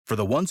For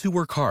the ones who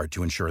work hard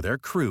to ensure their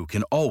crew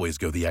can always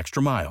go the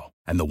extra mile,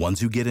 and the ones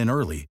who get in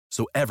early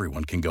so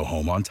everyone can go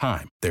home on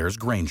time, there's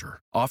Grainger,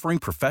 offering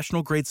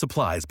professional-grade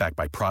supplies backed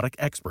by product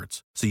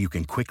experts so you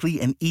can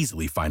quickly and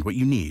easily find what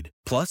you need.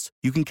 Plus,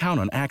 you can count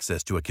on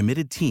access to a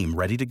committed team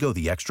ready to go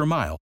the extra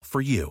mile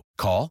for you.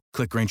 Call,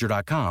 click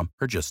Grainger.com,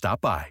 or just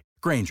stop by.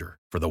 Grainger,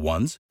 for the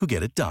ones who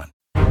get it done.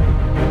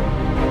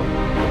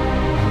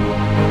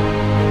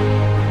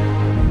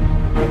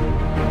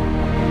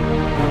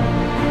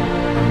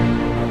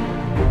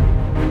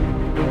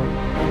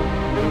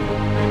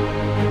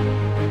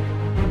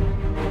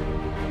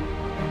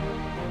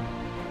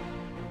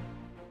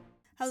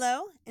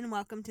 Hello, and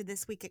welcome to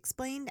This Week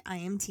Explained. I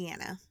am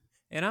Tiana.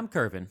 And I'm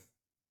Kervin.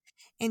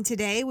 And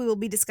today we will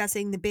be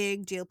discussing the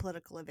big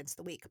geopolitical events of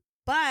the week.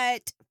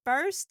 But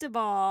first of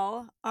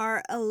all,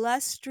 our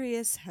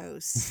illustrious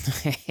host,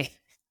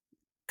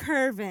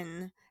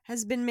 Kervin,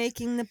 has been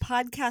making the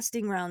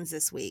podcasting rounds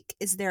this week.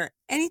 Is there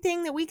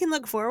anything that we can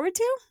look forward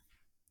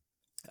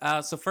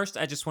to? So first,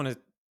 I just wanted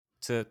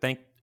to thank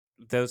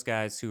those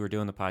guys who are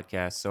doing the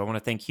podcast. So I want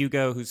to thank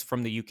Hugo, who's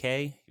from the UK.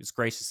 He was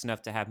gracious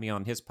enough to have me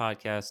on his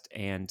podcast.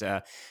 And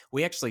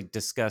we actually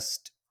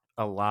discussed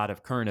a lot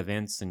of current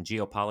events and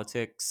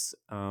geopolitics.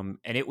 And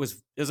it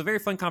was a very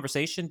fun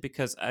conversation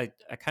because I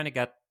kind of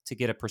got to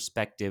get a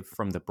perspective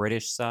from the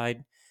British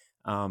side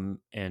and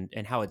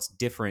how it's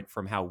different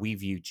from how we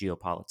view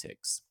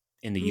geopolitics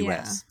in the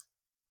US.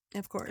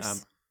 Of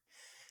course.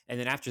 And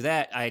then after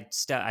that,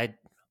 I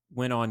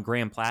went on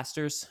Graham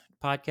Plaster's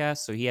podcast.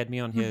 So he had me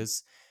on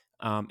his.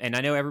 And I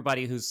know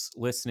everybody who's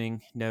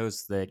listening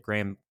knows that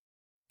Graham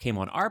came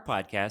on our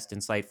podcast,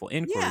 Insightful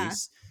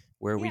Inquiries,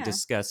 where we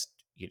discussed,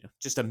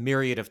 just a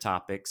myriad of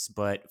topics.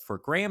 But for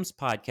Graham's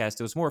podcast,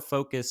 it was more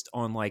focused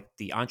on like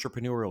the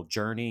entrepreneurial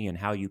journey and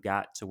how you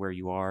got to where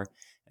you are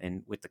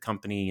and with the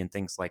company and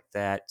things like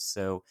that.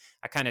 So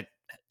I kind of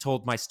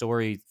told my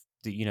story,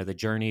 the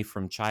journey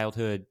from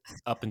childhood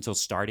up until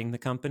starting the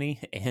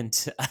company. And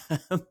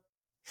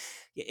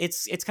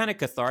it's kind of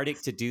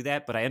cathartic to do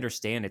that, but I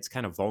understand it's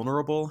kind of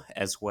vulnerable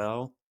as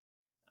well.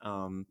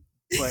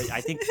 But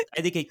I think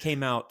it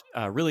came out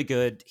really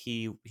good.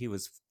 He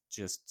was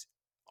just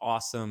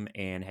awesome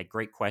and had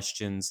great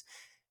questions,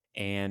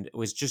 and it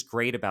was just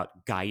great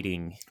about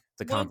guiding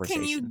the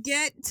conversation. Can you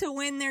get to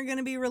when they're going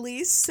to be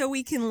released so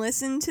we can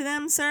listen to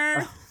them,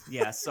 sir?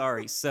 Yeah,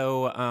 sorry.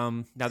 So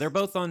now they're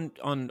both on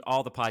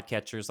all the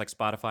podcatchers like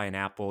Spotify and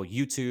Apple.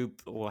 YouTube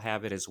will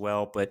have it as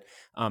well. But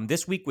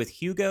this week with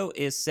Hugo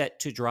is set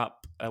to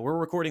drop. We're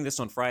recording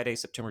this on Friday,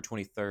 September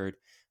 23rd.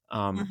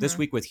 This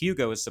week with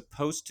Hugo is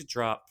supposed to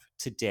drop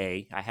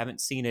today. I haven't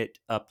seen it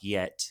up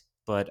yet,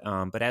 but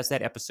as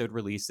that episode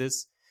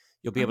releases,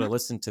 you'll be able to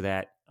listen to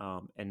that.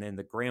 And then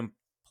the Graham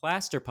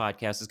Plaster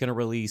podcast is going to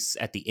release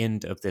at the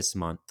end of this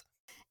month.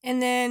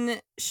 And then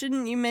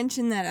shouldn't you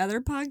mention that other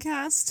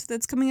podcast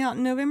that's coming out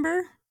in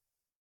November?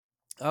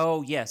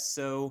 Oh, yes.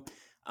 So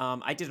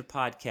I did a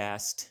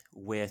podcast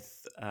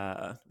with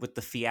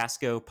the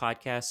Fiasco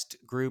podcast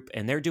group,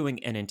 and they're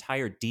doing an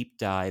entire deep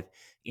dive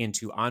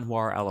into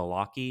Anwar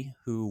al-Awlaki,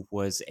 who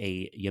was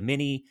a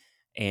Yemeni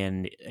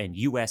and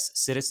U.S.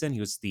 citizen. He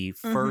was the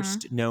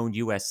first known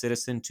U.S.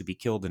 citizen to be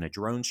killed in a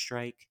drone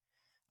strike.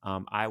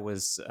 I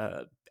was,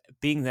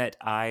 being that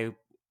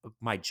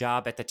my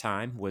job at the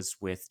time was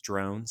with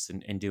drones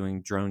and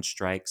doing drone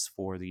strikes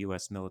for the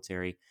U.S.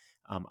 military.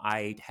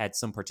 I had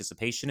some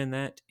participation in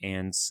that.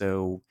 And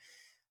so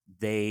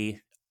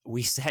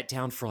we sat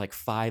down for like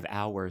 5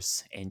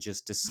 hours and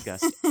just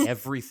discussed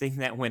everything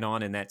that went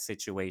on in that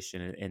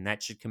situation. And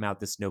that should come out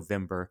this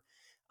November.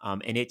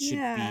 And it should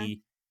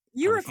be...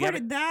 You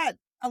recorded that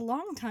a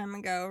long time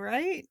ago,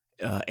 right?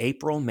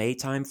 April, May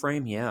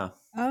timeframe, yeah.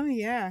 Oh,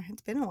 yeah.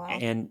 It's been a while.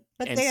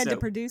 But they had to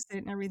produce it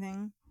and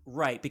everything.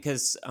 Right,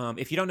 because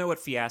if you don't know what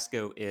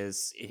Fiasco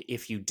is,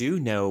 if you do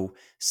know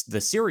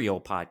the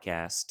Serial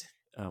podcast,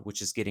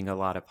 which is getting a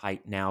lot of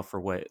hype now for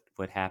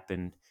what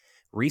happened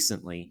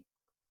recently.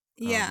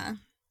 Yeah.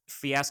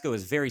 Fiasco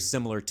is very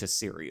similar to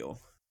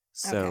Serial.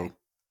 So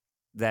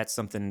that's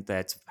something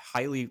that's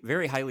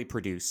very highly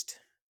produced.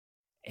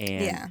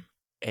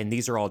 And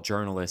these are all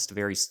journalists,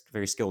 very,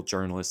 very skilled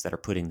journalists that are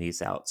putting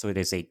these out. So it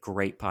is a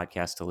great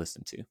podcast to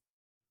listen to.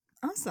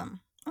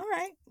 Awesome. All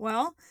right.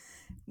 Well,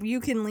 you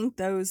can link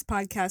those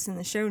podcasts in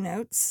the show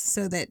notes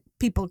so that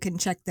people can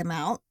check them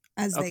out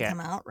as they come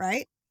out,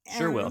 right?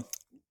 Sure will.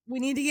 We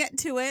need to get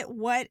to it.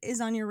 What is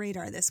on your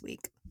radar this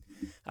week?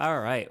 All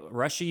right.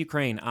 Russia,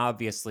 Ukraine,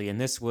 obviously. And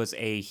this was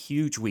a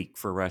huge week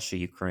for Russia,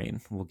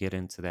 Ukraine. We'll get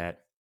into that.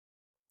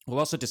 We'll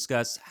also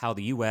discuss how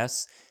the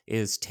U.S.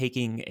 is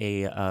taking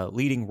a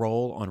leading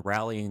role on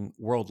rallying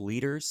world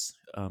leaders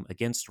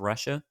against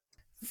Russia.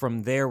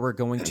 From there, we're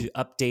going to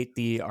update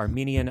the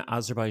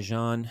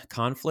Armenian-Azerbaijan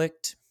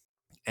conflict.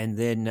 And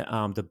then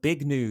the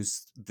big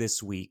news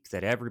this week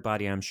that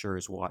everybody, I'm sure,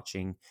 is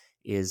watching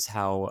is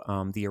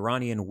how the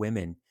Iranian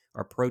women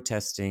are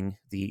protesting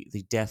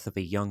the death of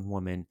a young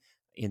woman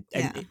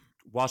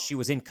while she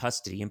was in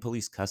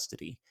police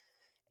custody.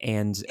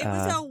 And It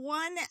was a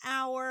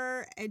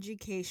 1-hour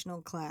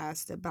educational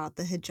class about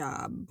the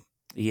hijab.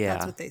 That's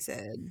yeah, what they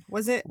said.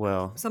 Was it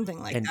well, something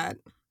like and that?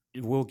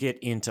 we'll get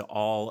into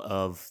all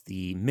of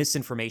the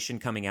misinformation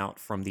coming out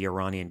from the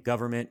Iranian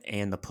government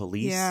and the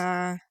police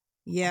Yeah. on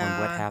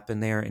what Yeah.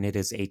 happened there, and it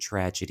is a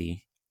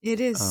tragedy. It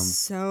is Um,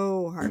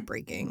 so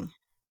heartbreaking.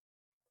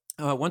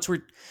 once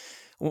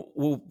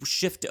we'll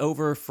shift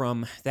over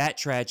from that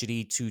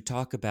tragedy to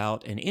talk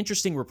about an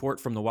interesting report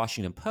from the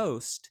Washington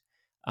Post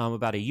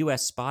about a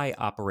U.S. spy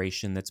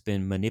operation that's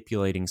been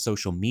manipulating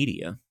social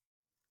media.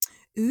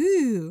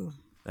 Ooh.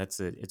 It's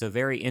a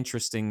very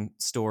interesting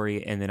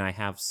story, and then I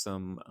have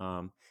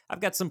I've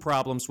got some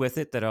problems with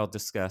it that I'll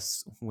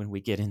discuss when we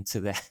get into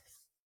that.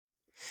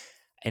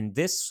 And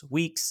this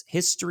week's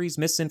History's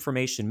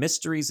Misinformation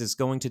Mysteries is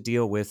going to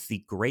deal with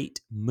the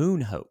Great Moon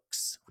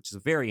Hoax, which is a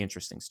very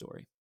interesting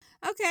story.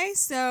 Okay,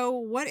 so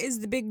what is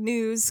the big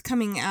news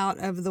coming out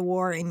of the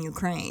war in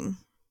Ukraine?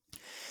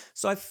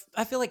 So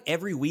I feel like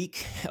every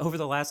week over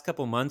the last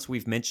couple months,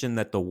 we've mentioned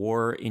that the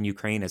war in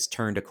Ukraine has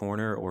turned a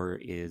corner or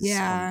is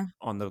Yeah.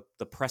 on the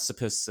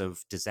precipice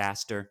of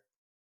disaster.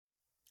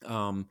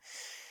 Um,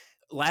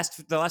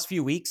 the last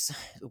few weeks,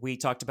 we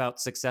talked about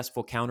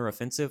successful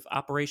counteroffensive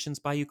operations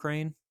by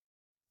Ukraine,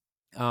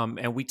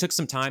 and we took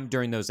some time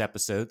during those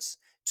episodes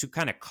to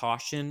kind of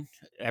caution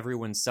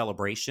everyone's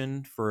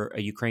celebration for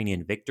a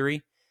Ukrainian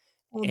victory,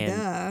 Well,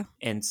 and duh.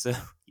 and so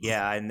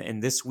yeah,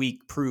 and this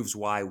week proves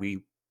why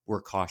we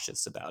were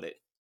cautious about it.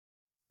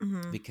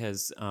 Hmm.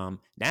 Because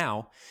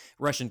now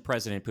Russian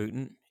President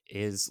Putin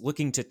is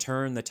looking to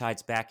turn the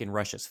tides back in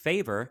Russia's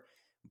favor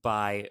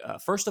by,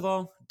 first of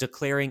all,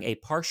 declaring a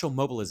partial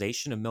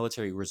mobilization of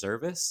military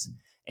reservists,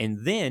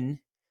 and then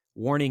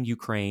warning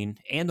Ukraine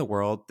and the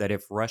world that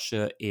if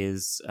Russia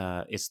is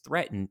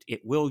threatened,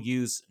 it will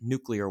use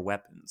nuclear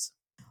weapons.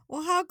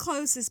 Well, how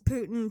close is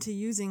Putin to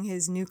using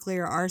his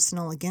nuclear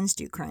arsenal against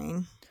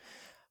Ukraine?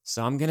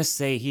 So I'm gonna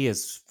say he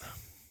is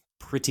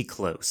pretty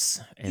close,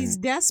 He's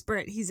and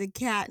desperate. He's a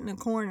cat in a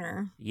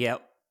corner.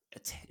 yep,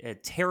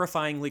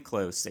 terrifyingly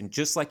close. And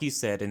just like you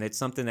said, and it's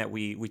something that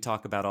we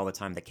talk about all the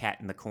time, the cat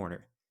in the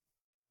corner.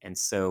 And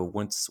so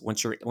once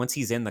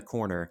he's in the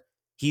corner,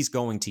 he's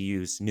going to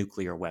use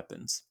nuclear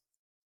weapons.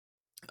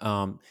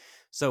 Um,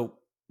 so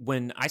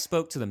when I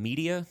spoke to the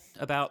media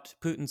about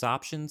Putin's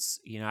options,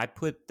 I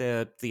put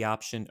the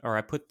option, or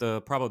I put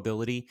the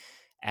probability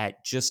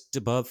at just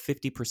above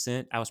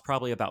 50%. I was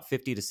probably about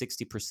 50 to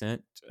 60%.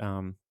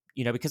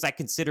 Because I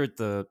considered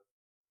the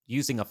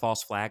using a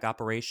false flag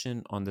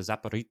operation on the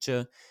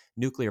Zaporizhzhia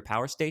nuclear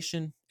power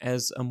station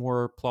as a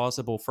more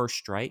plausible first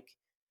strike,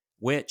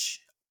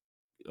 which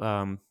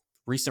um,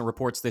 recent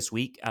reports this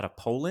week out of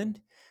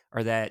Poland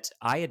are that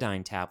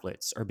iodine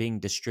tablets are being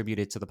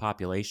distributed to the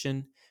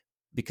population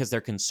because they're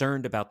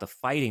concerned about the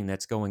fighting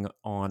that's going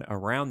on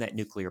around that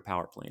nuclear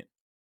power plant.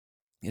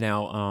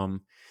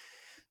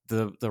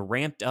 The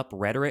ramped up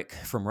rhetoric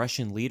from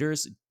Russian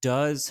leaders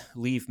does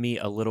leave me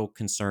a little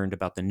concerned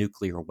about the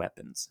nuclear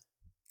weapons.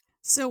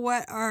 So,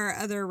 what are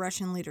other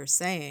Russian leaders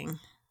saying?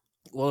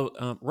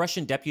 Well,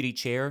 Russian deputy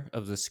chair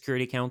of the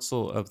Security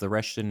Council of the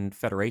Russian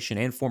Federation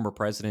and former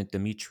President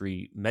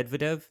Dmitry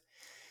Medvedev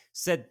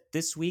said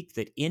this week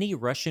that any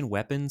Russian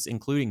weapons,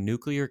 including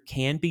nuclear,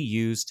 can be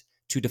used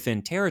to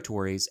defend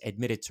territories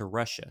admitted to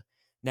Russia.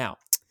 Now,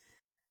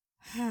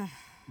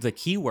 the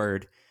key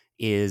word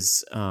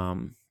is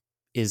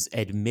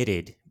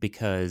admitted,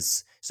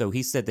 because so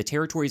he said the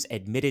territories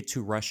admitted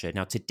to Russia.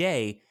 Now,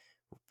 today,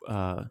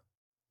 uh,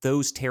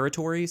 those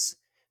territories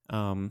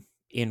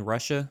in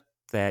Russia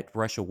that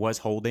Russia was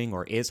holding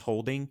or is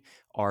holding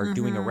are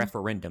doing a Mm-hmm.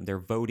 referendum. They're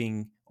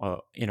voting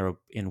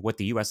in what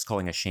the U.S. is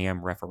calling a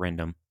sham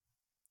referendum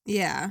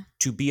Yeah.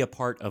 to be a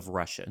part of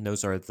Russia. And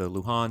those are the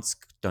Luhansk,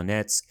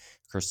 Donetsk,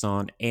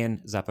 Kherson,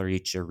 and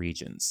Zaporizhzhia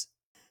regions.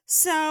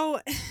 So,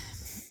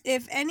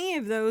 if any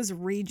of those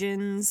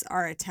regions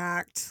are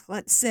attacked,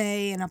 let's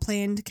say in a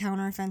planned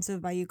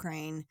counteroffensive by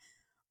Ukraine,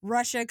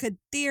 Russia could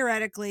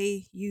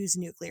theoretically use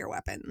nuclear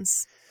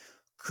weapons.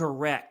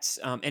 Correct.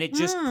 And it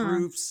just Hmm.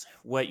 proves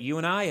what you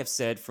and I have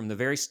said from the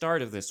very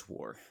start of this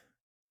war.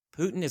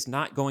 Putin is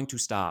not going to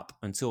stop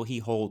until he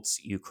holds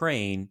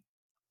Ukraine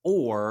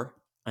or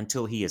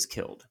until he is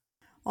killed.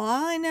 Well,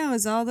 all I know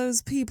is all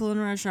those people in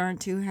Russia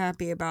aren't too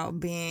happy about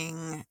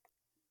being,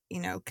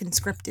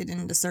 conscripted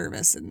into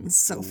service and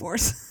so Ooh,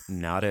 forth.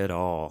 not at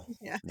all.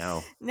 Yeah.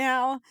 No.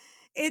 Now,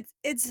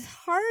 it's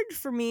hard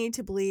for me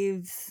to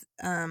believe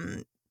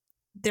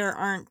there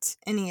aren't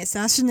any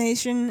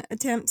assassination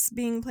attempts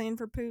being planned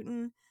for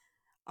Putin.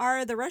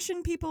 Are the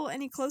Russian people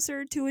any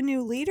closer to a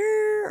new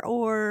leader,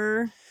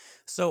 or?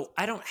 So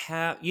I don't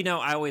have,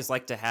 I always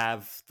like to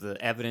have the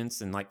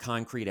evidence and like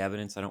concrete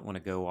evidence. I don't want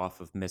to go off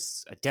of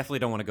I definitely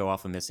don't want to go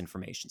off of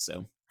misinformation.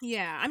 So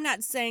Yeah, I'm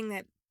not saying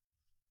that.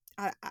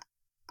 I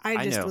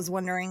I just know. was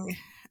wondering,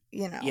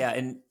 Yeah.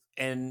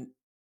 And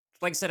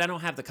like I said, I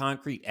don't have the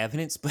concrete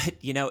evidence, but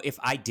if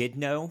I did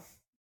know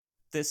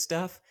this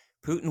stuff,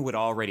 Putin would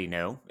already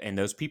know, and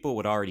those people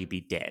would already be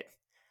dead.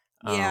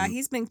 Yeah,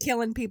 he's been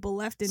killing people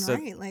left and So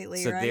right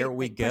lately, so there right?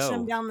 we Like pushing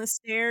them go. down the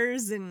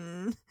stairs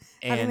and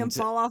having them And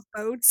fall off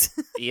boats.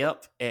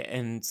 yep,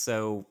 and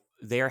so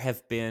there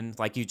have been,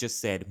 like you just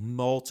said,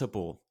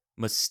 multiple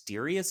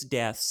mysterious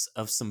deaths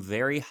of some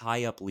very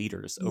high up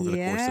leaders over the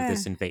course of Yeah.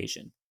 this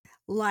invasion.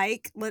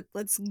 Like,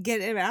 let's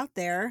get it out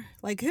there.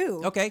 Like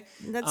who? Okay.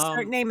 Let's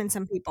start Um naming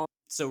some people.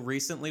 so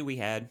recently we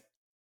had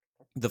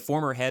the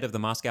former head of the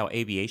Moscow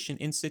Aviation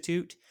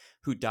Institute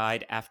who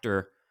died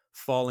after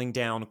falling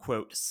down,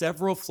 quote,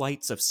 several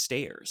flights of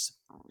stairs.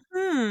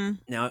 Hmm.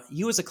 Now,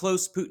 he was a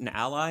close Putin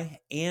ally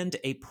and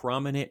a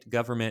prominent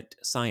government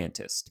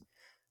scientist.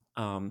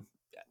 Um,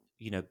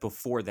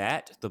 before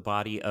that, the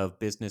body of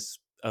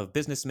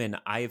businessman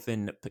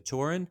Ivan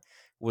Pechorin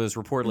was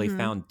reportedly Mhm.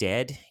 found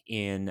dead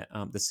in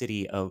the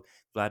city of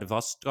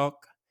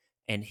Vladivostok,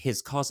 and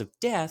his cause of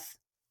death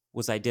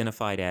was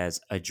identified as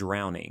a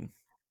drowning.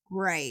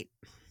 Right.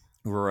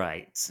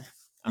 Right.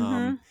 Um,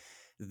 Mhm.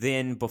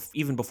 then,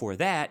 even before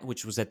that,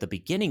 which was at the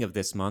beginning of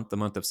this month, the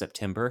month of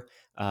September,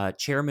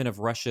 chairman of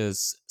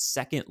Russia's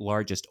second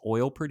largest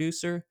oil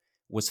producer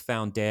was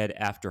found dead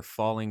after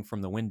falling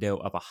from the window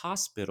of a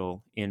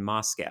hospital in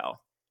Moscow.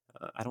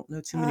 I don't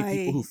know too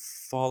many people who I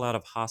fall out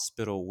of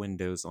hospital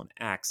windows on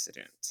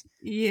accident,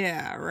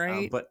 yeah,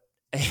 right. but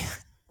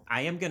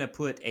I am going to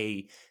put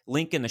a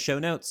link in the show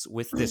notes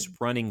with this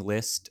running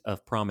list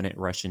of prominent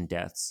Russian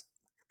deaths.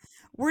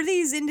 Were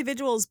these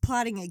individuals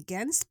plotting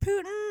against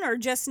Putin or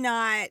just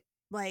not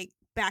like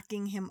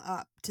backing him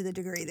up to the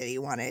degree that he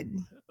wanted?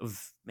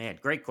 Man,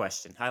 great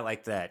question. I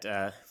like that.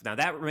 Now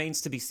that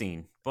remains to be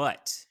seen,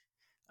 but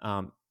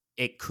um,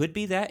 it could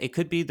be that. It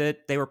could be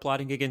that they were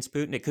plotting against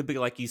Putin. It could be,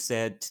 like you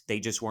said, they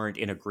just weren't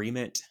in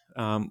agreement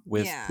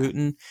with Yeah.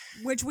 Putin.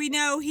 Which we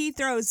know he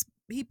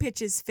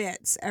pitches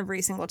fits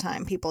every single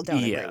time people don't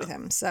agree Yeah. with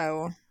him.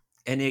 So,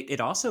 And it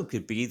also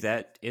could be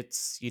that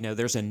it's,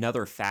 there's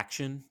another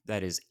faction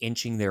that is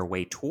inching their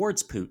way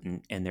towards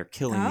Putin and they're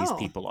killing these oh.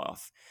 people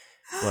off.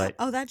 But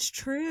Oh, that's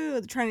true.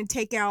 They're trying to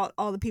take out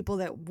all the people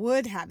that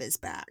would have his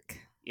back.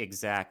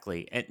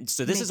 exactly. And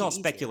so this is Make it all easier.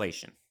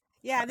 speculation.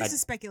 Yeah, this I,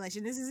 is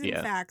speculation. This isn't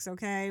yeah. facts,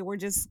 okay? We're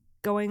just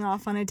going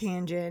off on a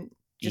tangent,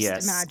 just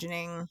Yes.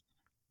 imagining. Um,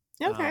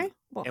 Okay.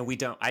 Well,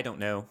 and I don't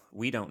know.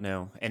 We don't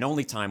know. And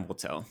only time will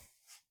tell.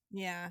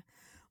 yeah.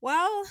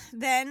 Well,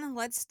 then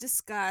let's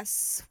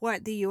discuss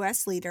what the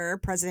US leader,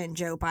 President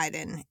Joe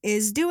Biden,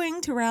 is doing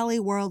to rally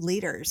world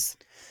leaders.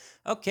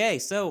 Okay,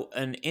 so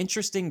an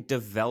interesting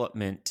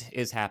development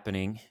is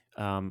happening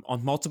on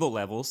multiple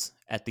levels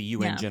at the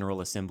UN Yeah.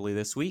 General Assembly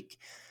this week.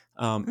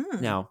 Mm.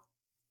 Now,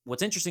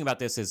 what's interesting about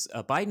this is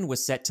Biden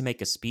was set to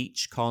make a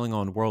speech calling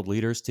on world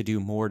leaders to do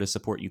more to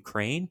support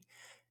Ukraine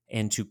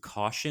and to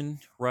caution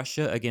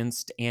Russia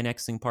against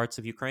annexing parts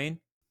of Ukraine.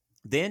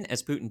 Then,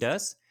 as Putin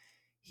does,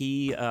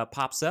 he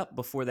pops up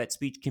before that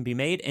speech can be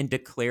made and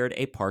declared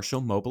a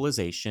partial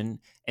mobilization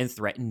and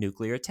threatened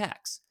nuclear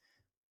attacks.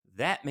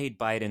 That made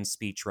Biden's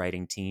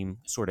speechwriting team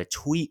sort of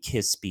tweak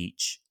his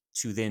speech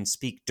to then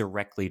speak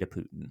directly to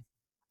Putin.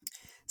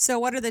 So,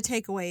 what are the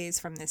takeaways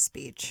from this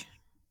speech?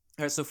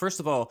 All right, so, first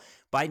of all,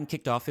 Biden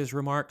kicked off his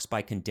remarks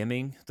by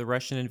condemning the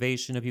Russian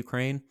invasion of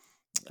Ukraine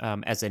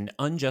as an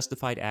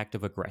unjustified act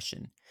of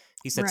aggression.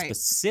 He said Right.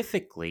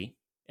 specifically,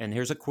 and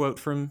here's a quote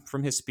from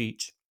his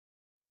speech: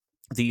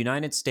 "The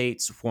United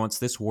States wants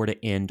this war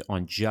to end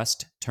on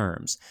just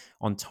terms,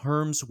 on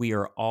terms we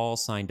are all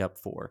signed up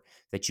for,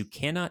 that you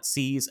cannot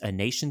seize a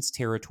nation's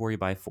territory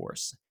by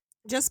force."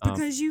 Just Um,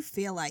 because you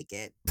feel like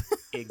it.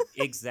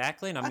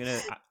 exactly, and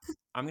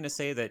I'm gonna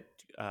say that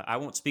I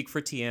won't speak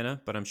for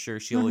Tiana, but I'm sure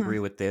she'll Hmm. agree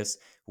with this.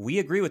 We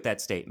agree with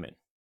that statement.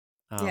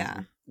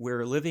 Yeah.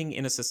 We're living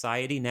in a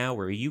society now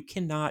where you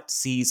cannot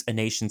seize a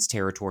nation's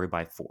territory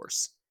by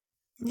force.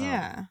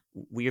 Yeah.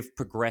 We have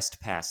progressed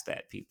past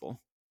that,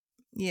 people.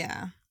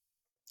 Yeah.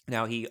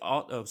 Now,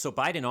 so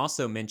Biden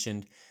also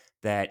mentioned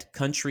that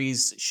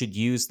countries should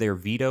use their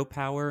veto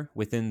power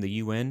within the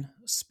UN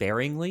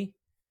sparingly,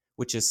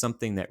 which is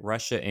something that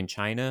Russia and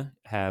China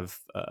have.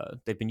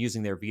 They've been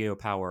using their veto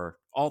power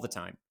all the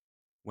time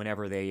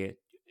whenever they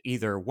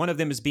either one of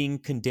them is being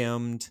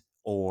condemned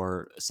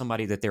or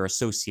somebody that they're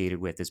associated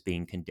with is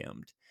being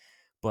condemned.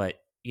 But,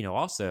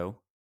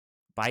 also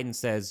Biden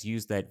says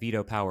use that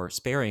veto power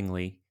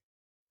sparingly,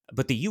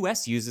 but the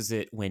US uses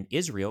it when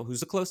Israel,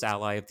 who's a close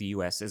ally of the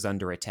US, is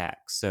under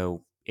attack.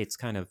 So it's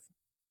kind of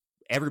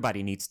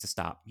everybody needs to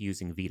stop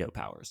using veto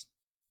powers.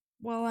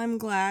 Well, I'm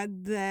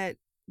glad that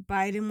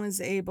Biden was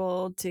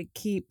able to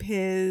keep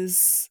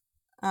his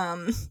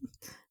um,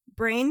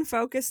 brain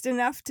focused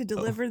enough to Oh,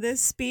 deliver this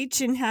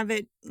speech and have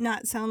it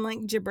not sound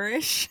like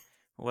gibberish.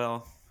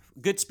 well,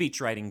 good speech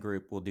writing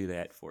group will do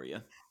that for you.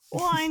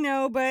 Well, I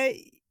know, but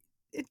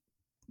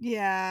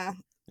yeah,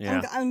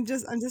 Yeah. I'm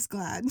just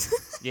glad.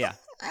 Yeah.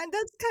 And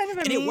that's kind of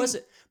a And it mean. was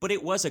but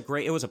it was a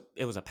great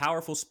it was a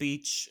powerful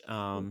speech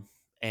and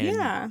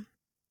Yeah.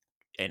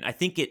 I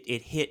think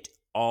it hit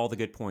all the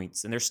good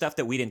points. And there's stuff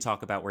that we didn't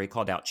talk about where he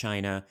called out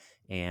China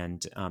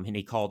and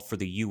he called for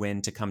the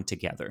UN to come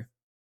together.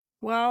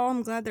 Well,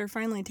 I'm glad they're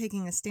finally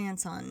taking a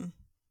stance on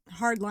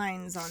hard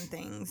lines on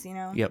things, you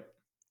know? Yep.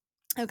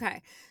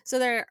 Okay. So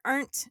there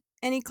aren't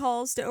any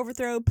calls to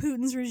overthrow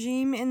Putin's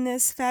regime in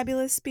this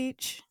fabulous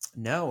speech?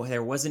 No,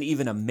 there wasn't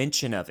even a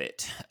mention of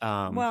it.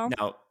 Well,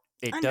 Now,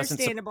 it doesn't.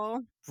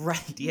 understandable.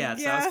 Right, yeah.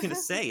 So I was Yeah. going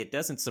to say it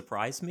doesn't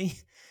surprise me.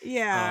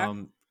 Yeah.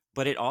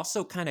 But it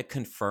also kind of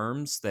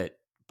confirms that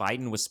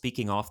Biden was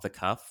speaking off the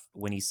cuff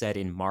when he said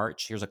in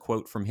March, here's a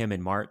quote from him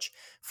in March,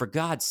 "For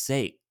God's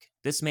sake,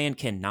 this man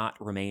cannot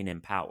remain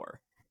in power."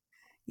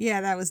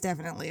 Yeah, that was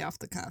definitely off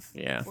the cuff.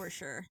 Yeah. For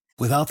sure.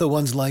 Without the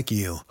ones like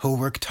you, who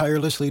work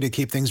tirelessly to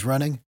keep things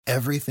running,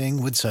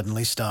 everything would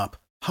suddenly stop.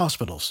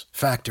 Hospitals,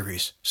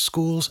 factories,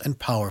 schools, and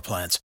power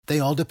plants, they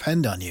all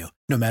depend on you.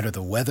 No matter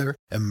the weather,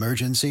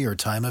 emergency, or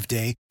time of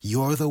day,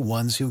 you're the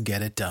ones who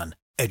get it done.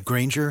 At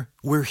Granger,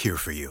 we're here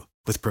for you.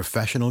 With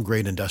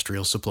professional-grade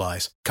industrial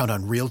supplies, count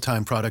on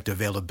real-time product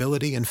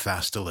availability and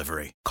fast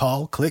delivery.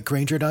 Call,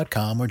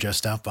 clickgranger.com, or just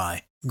stop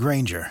by.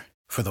 Granger,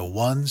 for the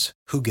ones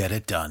who get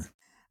it done.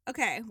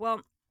 Okay,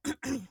 well,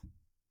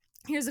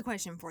 here's a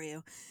question for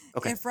you.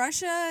 Okay. If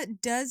Russia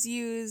does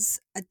use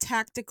a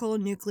tactical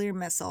nuclear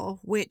missile,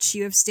 which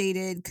you have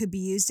stated could be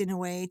used in a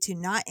way to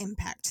not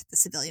impact the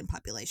civilian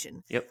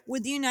population, Yep.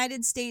 would the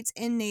United States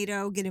and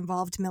NATO get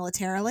involved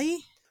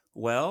militarily?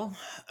 Well,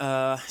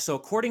 so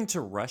according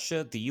to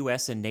Russia, the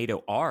U.S. and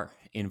NATO are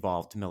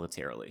involved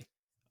militarily.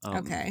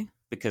 Okay.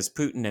 Because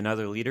Putin and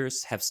other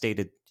leaders have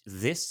stated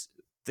this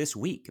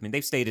week. I mean,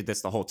 they've stated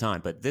this the whole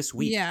time, but this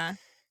week Yeah.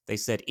 they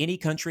said any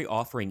country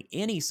offering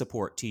any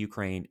support to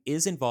Ukraine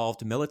is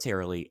involved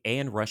militarily,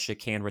 and Russia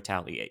can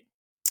retaliate.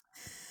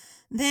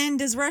 Then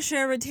does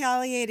Russia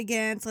retaliate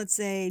against, let's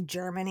say,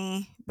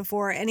 Germany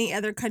before any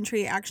other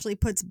country actually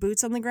puts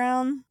boots on the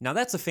ground? Now,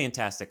 that's a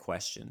fantastic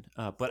question,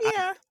 but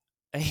Yeah.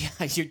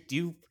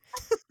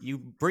 you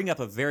bring up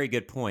a very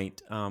good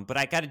point, but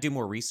I got to do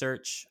more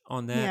research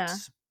on that Yeah.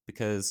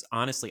 because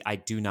honestly, I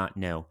do not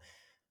know.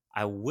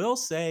 I will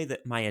say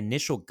that my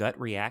initial gut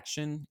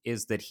reaction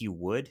is that he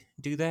would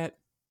do that,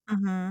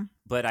 Mm-hmm.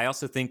 but I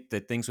also think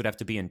that things would have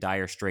to be in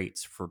dire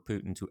straits for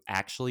Putin to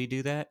actually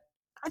do that.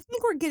 I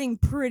think we're getting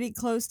pretty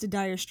close to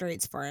dire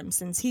straits for him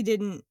since he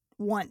didn't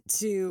want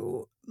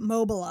to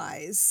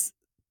mobilize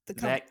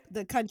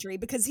the country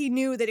because he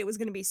knew that it was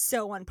going to be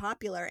so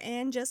unpopular.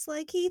 And just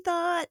like he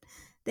thought,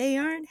 they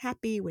aren't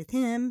happy with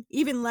him,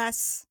 even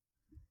less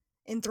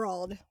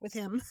enthralled with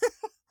him.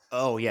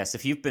 Oh, yes.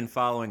 If you've been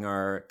following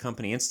our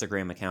company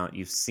Instagram account,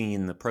 you've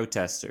seen the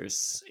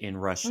protesters in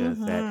Russia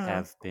that Mhm.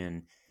 have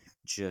been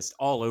just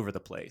all over the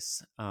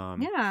place.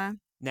 Yeah.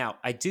 Now,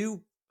 I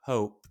do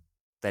hope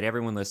that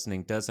everyone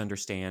listening does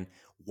understand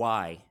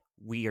why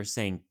we are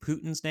saying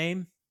Putin's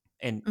name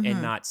and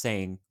Mhm. not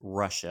saying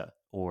Russia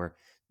or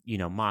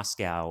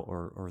Moscow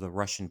or the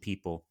Russian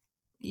people.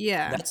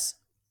 Yeah. That's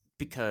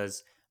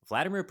because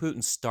Vladimir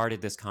Putin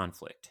started this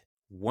conflict.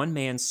 One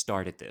man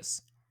started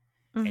this.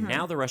 And Mhm.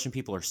 now the Russian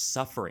people are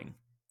suffering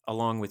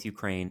along with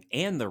Ukraine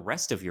and the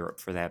rest of Europe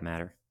for that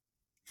matter.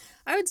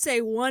 I would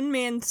say one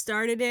man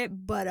started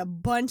it, but a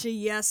bunch of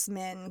yes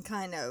men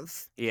kind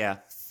of Yeah.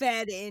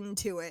 fed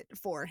into it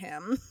for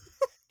him.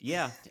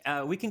 Yeah.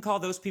 We can call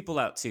those people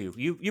out too.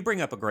 You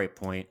bring up a great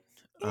point.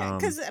 Yeah,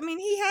 because I mean,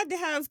 he had to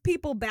have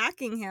people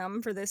backing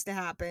him for this to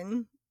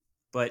happen.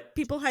 But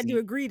People had to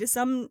agree to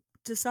some.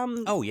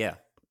 oh yeah.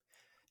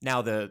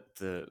 Now the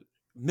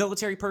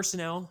military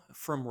personnel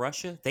from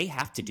Russia, they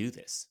have to do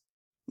this.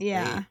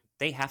 Yeah,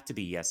 They have to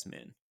be yes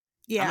men.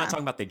 I'm not yeah,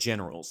 talking about the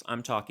generals.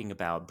 I'm talking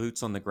about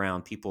boots on the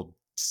ground, people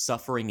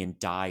suffering and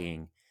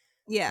dying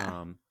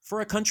yeah,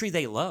 for a country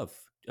they love.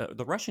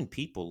 The Russian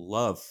people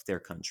love their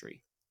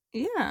country.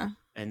 yeah.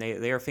 And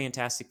they are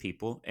fantastic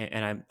people,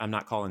 and I'm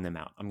not calling them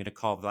out. I'm going to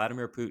call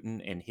Vladimir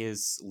Putin and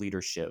his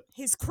leadership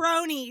His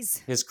cronies.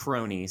 his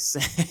cronies.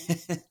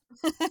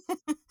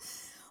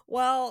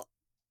 Well,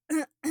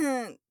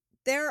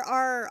 there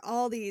are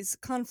all these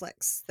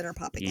conflicts that are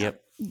popping up.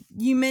 Yep.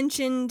 You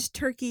mentioned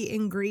Turkey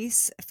and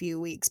Greece a few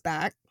weeks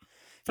back,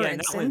 for Yeah,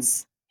 and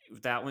instance.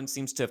 that one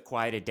seems to have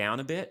quieted down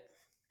a bit.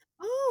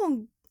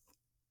 Oh,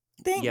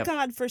 thank Yep.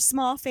 God for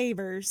small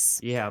favors.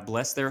 Yeah,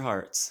 bless their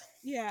hearts.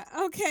 Yeah.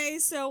 Okay.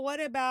 So,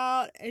 what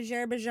about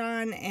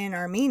Azerbaijan and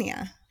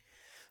Armenia?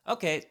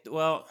 Okay,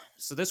 well,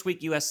 so this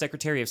week, U.S.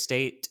 Secretary of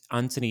State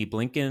Antony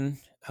Blinken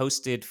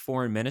hosted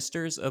foreign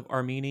ministers of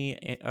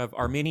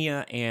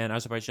Armenia and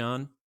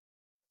Azerbaijan.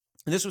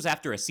 And this was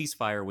after a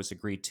ceasefire was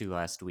agreed to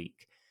last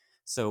week.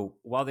 So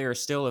while there are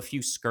still a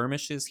few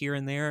skirmishes here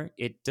and there,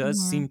 it does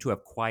Mhm. seem to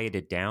have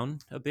quieted down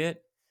a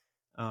bit.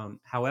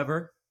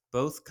 However,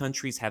 both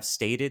countries have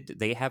stated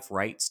they have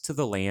rights to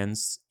the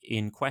lands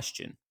in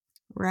question.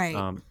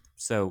 Right.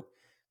 So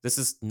this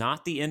is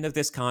not the end of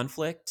this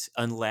conflict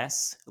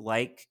unless,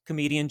 like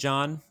comedian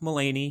John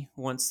Mulaney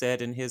once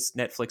said in his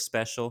Netflix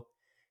special,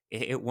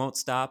 it won't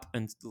stop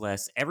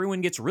unless everyone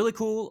gets really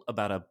cool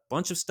about a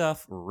bunch of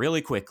stuff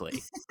really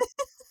quickly.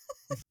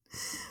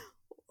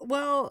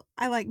 Well,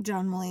 I like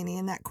John Mulaney,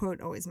 and that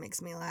quote always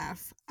makes me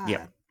laugh.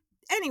 Yep.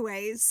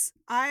 anyways,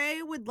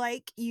 I would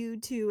like you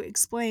to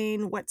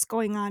explain what's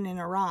going on in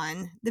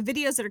Iran. The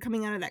videos that are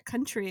coming out of that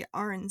country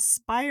are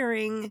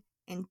inspiring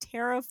and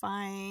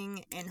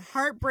terrifying and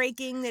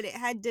heartbreaking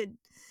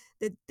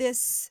that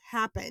this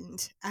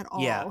happened at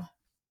Yeah. all.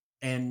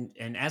 And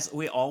as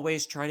we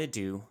always try to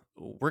do,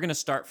 we're going to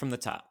start from the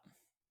top.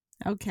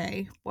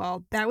 Okay,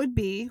 well, that would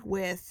be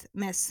with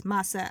Miss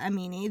Masa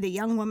Amini, the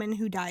young woman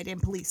who died in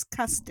police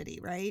custody,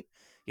 right?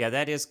 Yeah,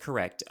 that is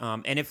correct.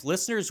 And if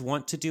listeners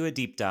want to do a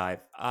deep dive,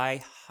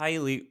 I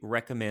highly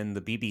recommend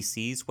the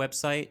BBC's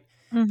website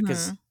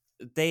because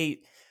Mm-hmm.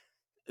 they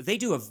they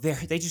do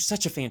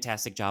such a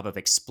fantastic job of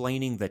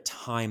explaining the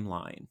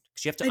timeline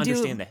because you have to They do,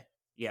 understand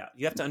you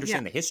have to yeah,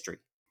 understand the history.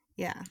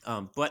 yeah.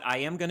 But I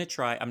am going to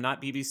try. I'm not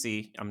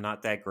BBC. I'm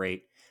not that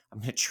great. I'm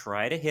going to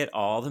try to hit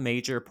all the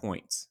major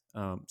points.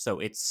 So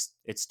it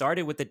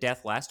started with the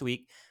death last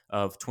week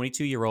of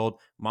 22-year-old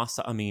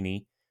Masa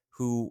Amini,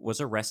 who was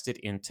arrested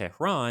in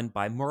Tehran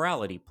by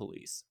morality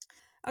police.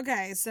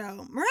 Okay,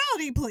 so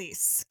morality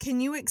police.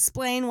 Can you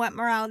explain what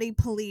morality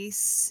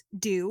police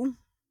do and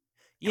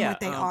Yeah. what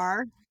they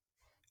are?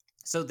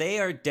 So they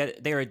are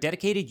a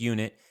dedicated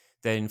unit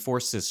that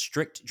enforces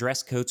strict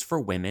dress codes for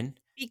women.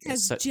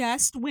 Because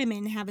just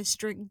women have a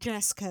strict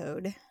dress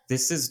code.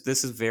 This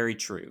is very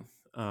true.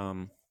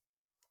 And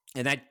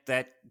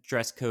that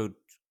dress code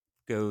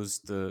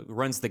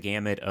runs the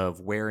gamut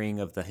of wearing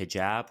of the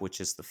hijab, which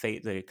is the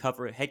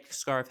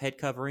head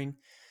covering,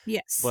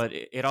 Yes, but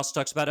it also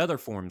talks about other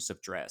forms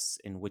of dress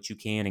in which you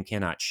can and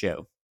cannot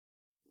show.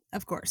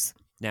 of course.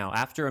 Now,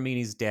 after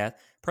Amini's death,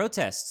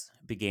 protests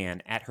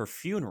began at her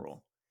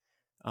funeral,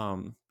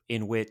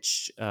 in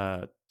which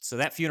so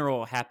that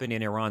funeral happened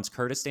in Iran's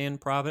Kurdistan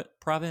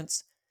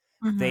province.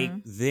 Mm-hmm. They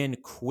then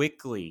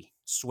quickly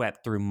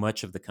swept through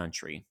much of the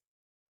country.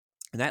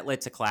 And that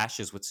led to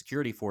clashes with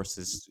security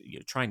forces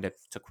trying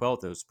to quell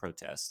those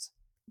protests.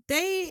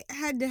 They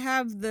had to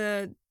have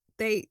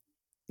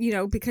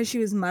because she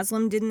was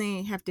Muslim, didn't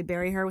they have to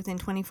bury her within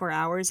 24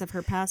 hours of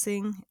her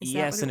passing? Is that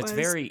what Yes, it and it's was?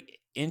 very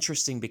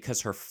interesting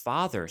because her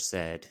father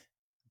said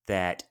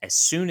that as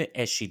soon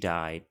as she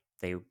died,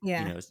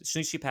 Yeah, as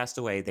soon as she passed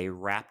away, they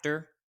wrapped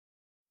her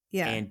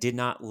yeah. and did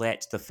not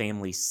let the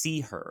family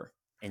see her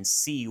and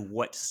see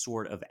what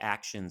sort of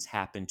actions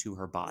happened to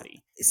her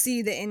body.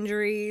 See the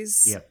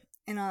injuries Yep.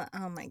 and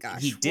oh my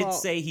And he gosh. did Well,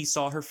 say he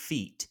saw her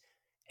feet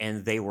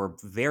and they were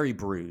very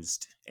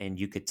bruised, and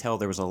you could tell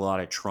there was a lot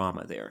of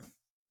trauma there.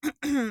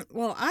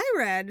 well, I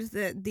read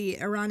that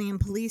the Iranian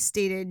police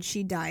stated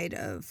she died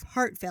of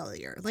heart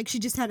failure. Like she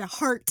just had a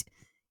heart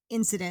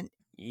incident,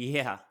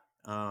 Yeah.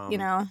 you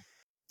know?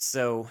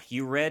 So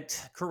you read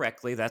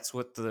correctly. That's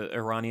what the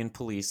Iranian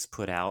police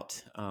put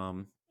out.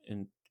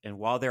 And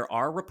while there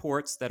are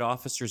reports that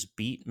officers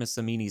beat Miss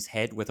Amini's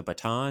head with a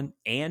baton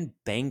and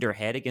banged her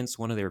head against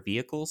one of their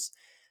vehicles,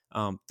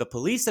 the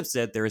police have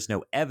said there is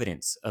no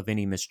evidence of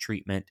any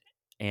mistreatment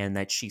and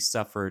that she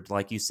suffered,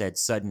 like you said,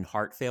 sudden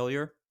heart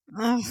failure.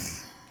 Ugh.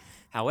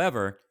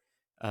 However,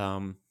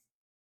 um,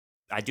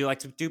 I do like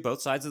to do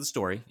both sides of the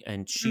story,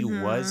 and she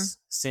Mm-hmm. was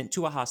sent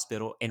to a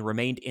hospital and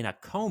remained in a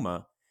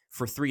coma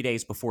for 3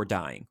 days before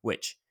dying,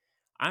 which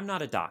I'm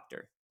not a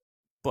doctor,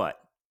 but,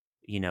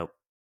 you know,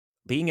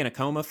 being in a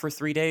coma for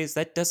 3 days,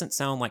 that doesn't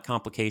sound like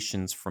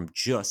complications from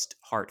just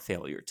heart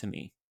failure to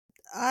me.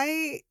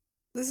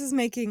 This is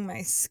making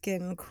my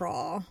skin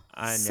crawl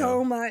I know.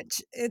 so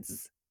much.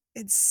 It's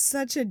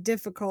such a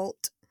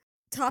difficult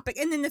topic.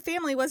 And then the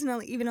family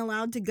wasn't even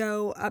allowed to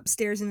go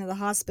upstairs into the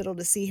hospital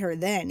to see her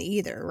then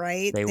either,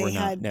 right? They were They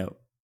not. had No.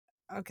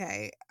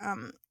 okay.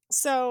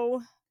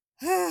 So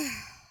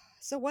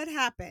so what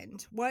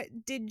happened? What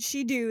did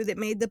she do that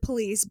made the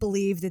police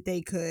believe that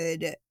they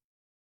could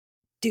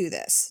do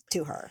this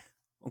to her?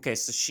 Okay,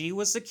 so she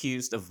was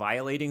accused of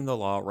violating the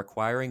law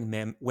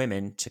requiring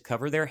women to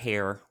cover their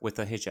hair with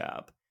a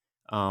hijab.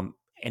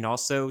 And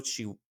also,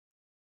 she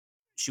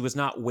was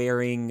not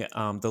wearing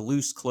the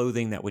loose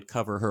clothing that would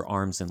cover her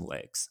arms and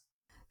legs.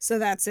 So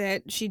that's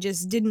it. She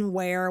just didn't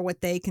wear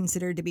what they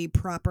considered to be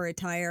proper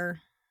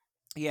attire.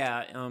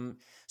 Yeah.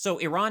 So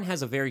Iran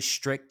has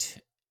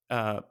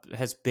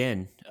has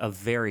been a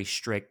very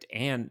strict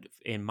and,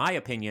 in my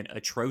opinion,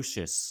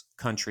 atrocious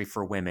country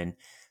for women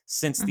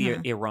since the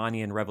Mhm.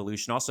 Iranian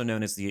Revolution, also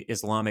known as the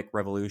Islamic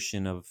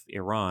Revolution of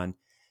Iran,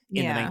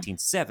 in the Yeah.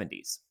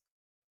 1970s.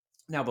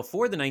 Now,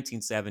 before the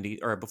 1970s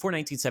or before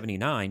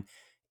 1979,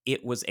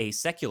 it was a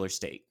secular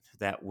state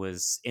that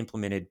was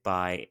implemented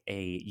by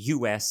a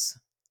U.S.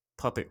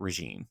 puppet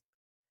regime.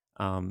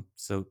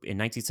 So in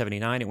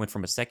 1979, it went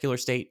from a secular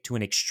state to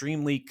an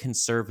extremely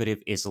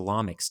conservative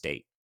Islamic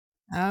state.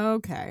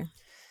 Okay.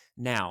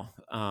 Now,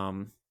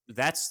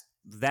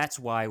 that's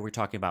why we're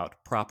talking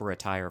about proper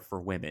attire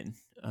for women.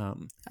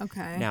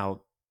 Okay.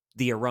 Now,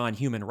 the Iran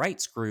Human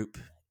Rights Group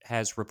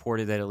has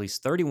reported that at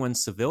least 31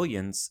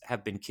 civilians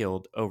have been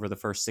killed over the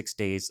first 6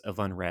 days of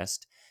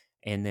unrest.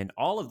 And then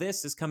all of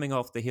this is coming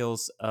off the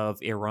heels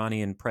of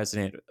Iranian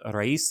President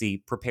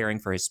Raisi preparing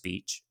for his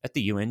speech at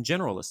the UN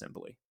General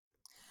Assembly.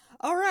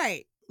 All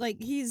right.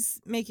 Like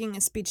he's making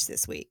a speech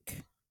this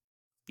week.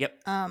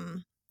 Yep.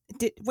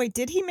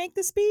 Did he make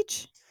the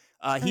speech?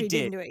 Or He he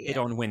didn't did do it it yet?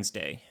 on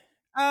Wednesday.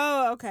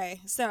 Oh, okay.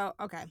 So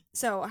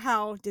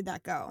how did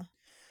that go?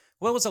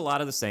 Well, it was a lot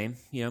of the same.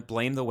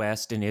 Blame the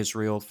West and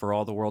Israel for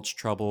all the world's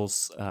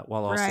troubles,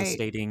 while also Right.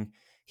 stating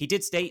he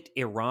did state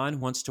Iran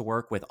wants to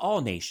work with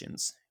all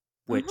nations,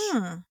 which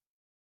Mm-hmm.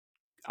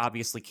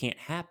 obviously can't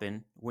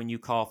happen when you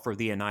call for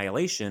the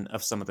annihilation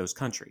of some of those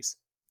countries.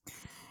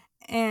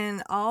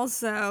 And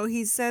also,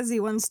 he says he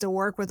wants to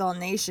work with all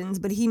nations,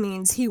 but he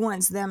means he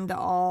wants them to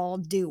all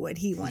do what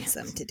he wants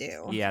them to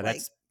do. Yeah,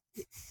 Like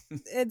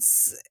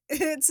that's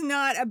it's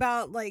not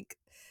about like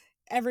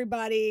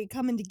everybody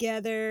coming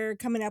together,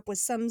 coming up with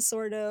some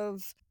sort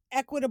of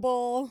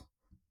equitable oh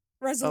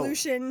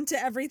resolution to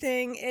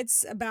everything.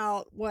 It's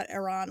about what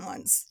Iran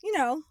wants.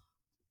 no, I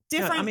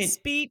Different mean,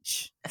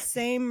 speech,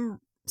 same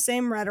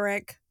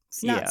rhetoric.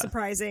 It's not yeah.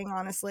 surprising,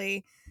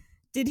 honestly.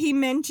 Did he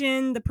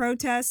mention the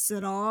protests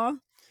at all?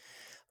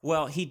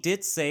 Well, he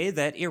did say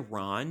that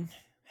Iran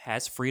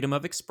has freedom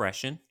of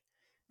expression,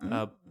 Mm,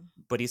 uh,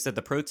 but he said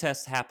the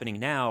protests happening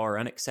now are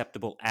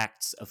unacceptable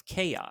acts of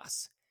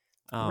chaos.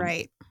 Um,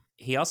 right.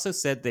 he also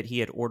said that he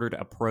had ordered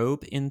a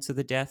probe into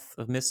the death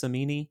of Miss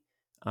Amini.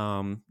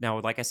 Now,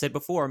 like I said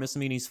before, Miss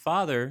Amini's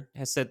father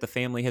has said the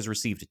family has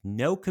received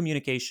no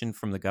communication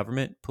from the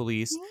government,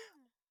 police, Yeah.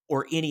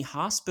 or any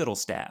hospital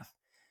staff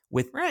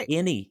with Right.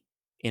 any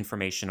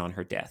information on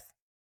her death.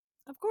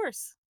 Of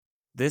course.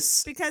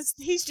 This Because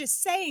he's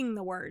just saying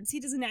the words. He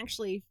doesn't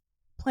actually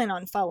plan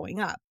on following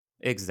up.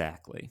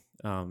 exactly.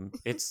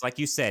 It's like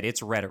you said,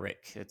 it's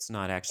rhetoric. It's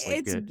not actually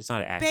It's good. It's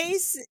not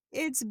actions.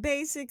 it's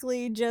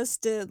basically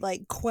just to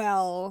like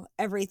quell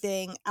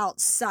everything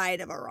outside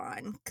of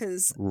Iran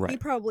cuz he Right.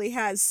 probably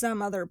has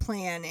some other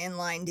plan in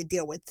line to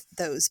deal with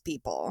those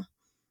people.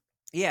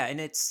 Yeah, and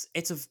it's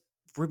a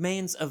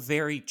remains a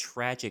very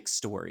tragic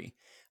story.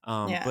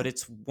 But Yeah.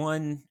 it's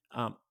one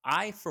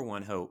I for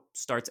one hope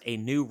starts a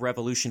new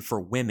revolution for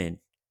women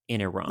in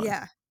Iran.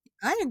 Yeah.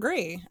 I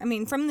agree. I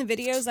mean, from the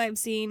videos I've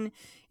seen,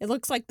 it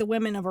looks like the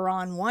women of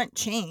Iran want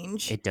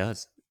change. It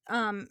does.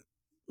 Um,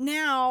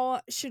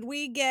 Now, should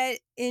we get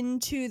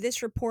into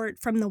this report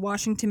from the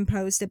Washington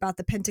Post about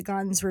the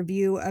Pentagon's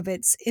review of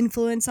its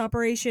influence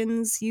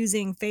operations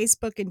using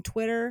Facebook and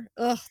Twitter?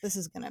 Ugh, this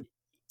is gonna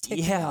tick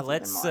me Yeah, off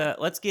even more.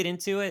 let's get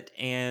into it,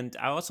 and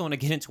I also want to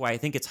get into why I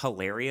think it's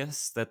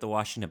hilarious that the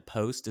Washington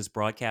Post is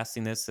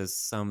broadcasting this as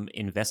some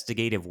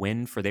investigative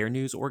win for their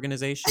news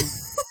organization.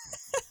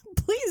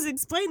 Please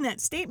explain that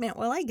statement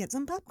while I get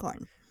some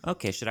popcorn.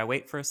 Okay, should I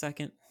wait for a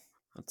second?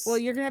 Well,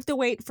 Let's you're gonna have to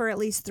wait for at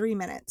least 3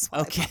 minutes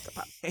while I Okay. pop the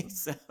popcorn.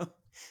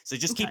 So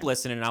just Okay. keep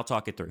listening and I'll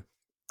talk it through.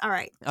 All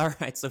right. All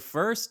right. So,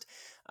 first,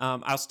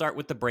 I'll start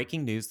with the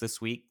breaking news this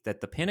week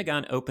that the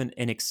Pentagon opened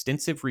an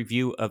extensive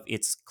review of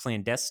its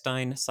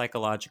clandestine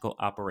psychological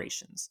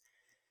operations.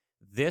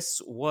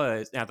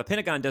 Now, the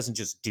Pentagon doesn't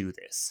just do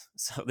this.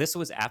 So, this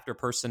was after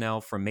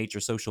personnel from major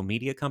social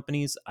media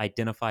companies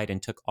identified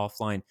and took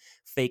offline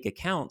fake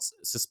accounts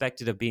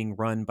suspected of being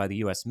run by the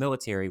U.S.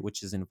 military,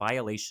 which is in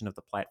violation of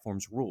the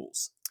platform's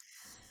rules.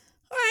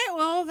 All right,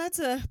 well, that's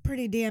a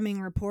pretty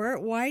damning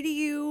report. Why do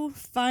you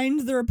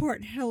find the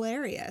report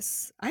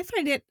hilarious? I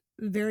find it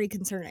very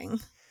concerning.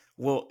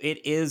 Well,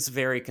 it is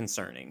very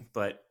concerning,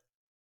 but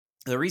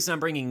the reason I'm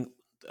bringing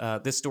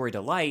this story to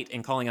light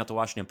and calling out the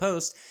Washington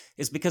Post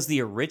is because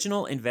the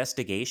original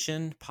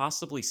investigation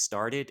possibly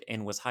started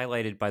and was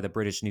highlighted by the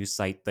British news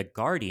site The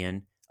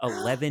Guardian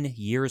 11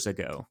 years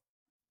ago.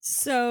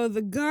 So,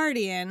 The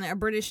Guardian, a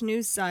British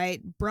news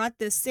site, brought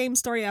this same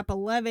story up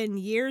 11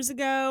 years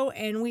ago,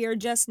 and we are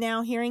just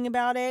now hearing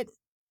about it.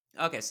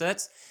 Okay, so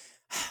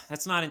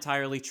that's not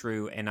entirely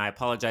true, and I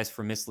apologize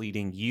for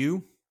misleading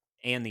you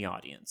and the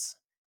audience.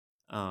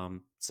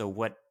 So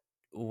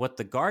what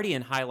the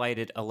Guardian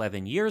highlighted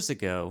 11 years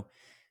ago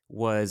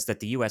was that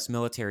the U.S.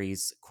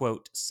 military's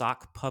quote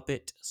sock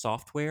puppet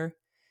software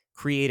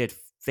created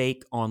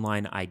fake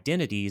online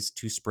identities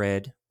to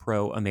spread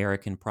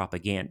pro-American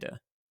propaganda.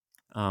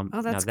 Oh,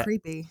 Now that's that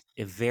creepy.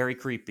 is very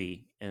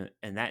creepy, and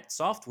that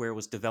software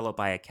was developed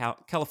by a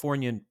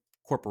Californian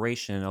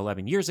corporation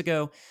 11 years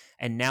ago,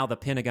 and now the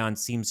Pentagon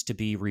seems to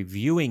be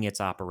reviewing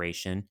its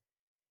operation,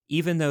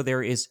 even though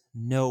there is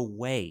no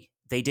way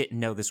they didn't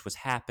know this was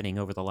happening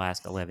over the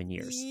last 11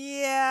 years.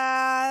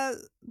 Yeah,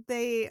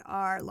 they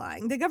are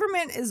lying. The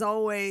government is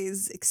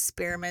always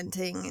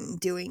experimenting and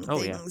doing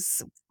Oh, yeah.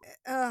 things.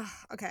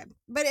 Okay.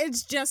 But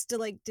it's just to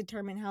like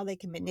determine how they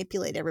can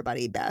manipulate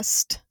everybody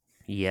best.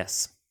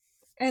 Yes.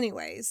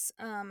 Anyways,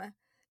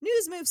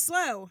 news moves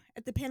slow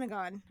at the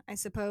Pentagon, I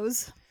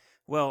suppose.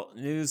 Well,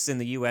 news in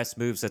the U.S.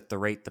 moves at the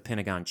rate the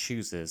Pentagon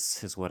chooses,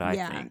 is what I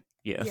Yeah. think.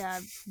 Yeah. Yeah,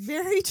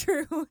 very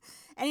true.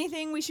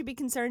 Anything we should be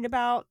concerned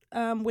about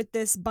with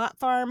this bot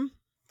farm?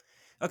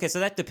 Okay, so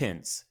that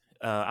depends.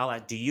 I'll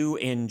add, do you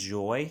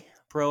enjoy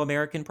pro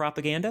American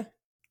propaganda?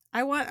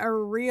 I want a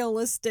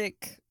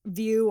realistic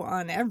view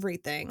on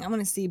everything. I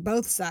want to see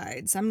both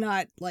sides. I'm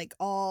not like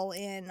all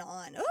in on,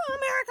 oh,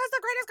 America's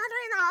the greatest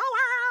country in the whole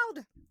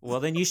world. Well,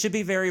 then you should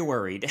be very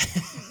worried.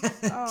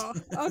 Oh,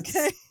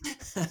 okay.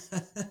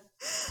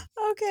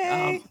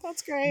 Okay,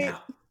 that's great.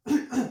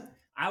 Now,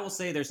 I will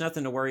say there's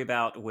nothing to worry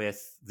about with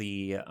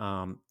the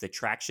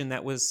traction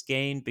that was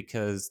gained,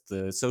 because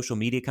the social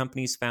media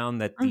companies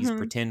found that these Mm-hmm.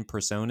 pretend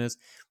personas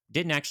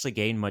didn't actually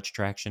gain much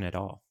traction at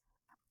all.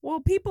 Well,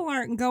 people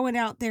aren't going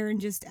out there and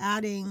just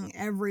adding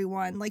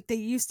everyone like they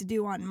used to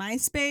do on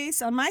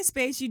MySpace. On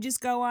MySpace, you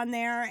just go on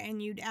there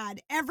and you'd add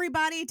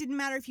everybody. It didn't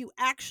matter if you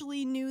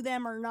actually knew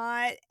them or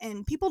not.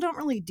 And people don't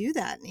really do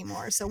that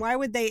anymore. So why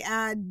would they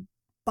add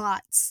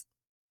bots?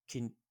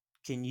 Can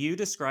can you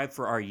describe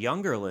for our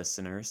younger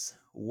listeners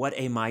what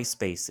a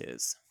MySpace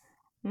is?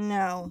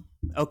 No.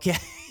 Okay.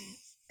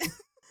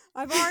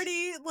 I've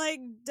already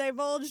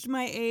divulged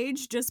my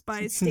age just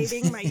by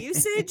stating my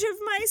usage of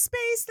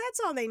MySpace. That's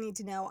all they need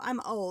to know. I'm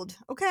old,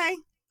 okay?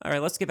 All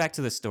right, let's get back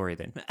to the story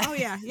then. Oh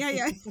yeah.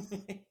 Oh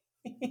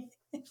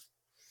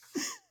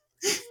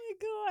my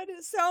god.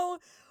 So,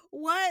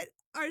 what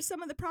are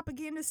some of the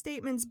propaganda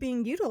statements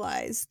being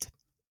utilized?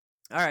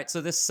 All right,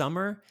 so this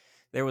summer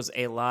there was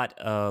a lot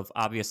of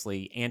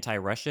obviously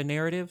anti-Russia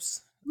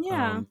narratives.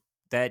 Yeah.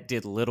 That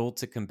did little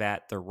to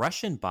combat the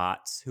Russian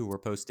bots who were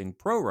posting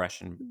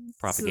pro-Russian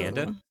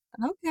propaganda.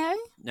 So, okay.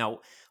 Now,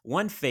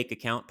 one fake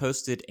account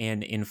posted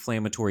an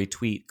inflammatory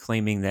tweet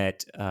claiming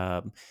that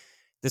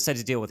this had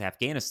to deal with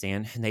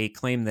Afghanistan, and they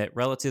claimed that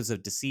relatives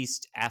of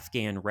deceased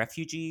Afghan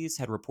refugees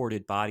had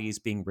reported bodies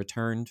being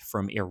returned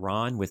from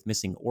Iran with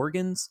missing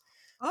organs.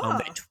 Oh.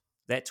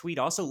 That tweet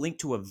also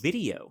linked to a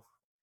video,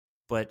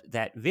 but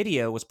that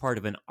video was part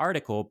of an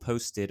article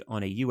posted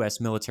on a U.S.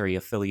 military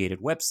affiliated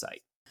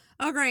website.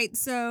 Oh, great.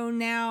 So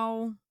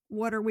now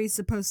what are we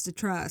supposed to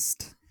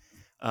trust?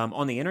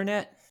 On the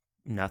internet,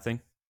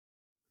 nothing.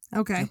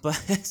 Okay. But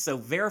so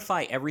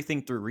verify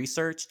everything through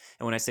research.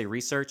 And when I say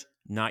research,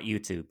 not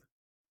YouTube.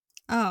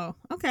 Oh,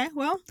 okay.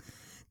 Well,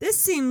 this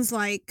seems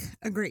like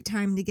a great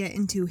time to get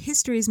into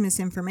history's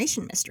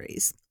misinformation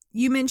mysteries.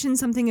 You mentioned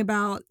something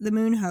about the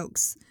moon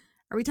hoax.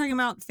 Are we talking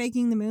about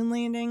faking the moon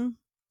landing?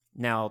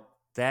 Now,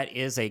 that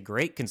is a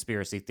great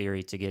conspiracy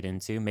theory to get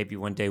into. Maybe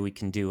one day we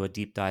can do a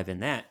deep dive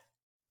in that.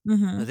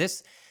 Mm-hmm.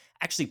 This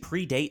actually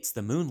predates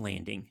the moon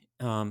landing.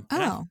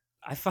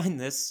 I find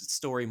this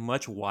story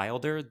much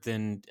wilder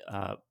than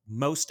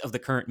most of the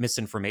current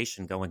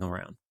misinformation going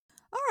around.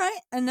 All right.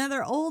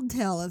 Another old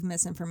tale of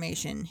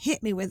misinformation.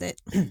 Hit me with it.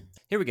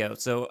 Here we go.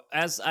 So,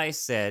 as I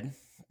said,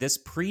 this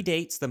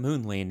predates the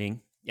moon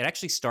landing. It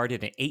actually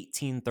started in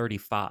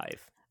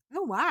 1835.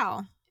 Oh,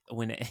 wow.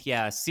 When,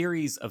 a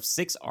series of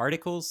 6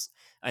 articles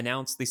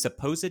announced the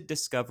supposed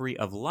discovery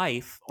of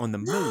life on the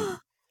moon.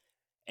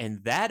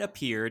 And that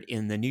appeared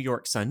in the New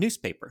York Sun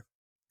newspaper.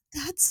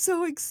 That's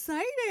so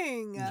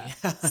exciting. Yeah.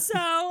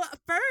 So,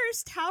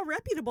 first, how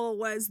reputable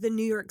was the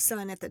New York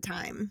Sun at the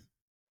time?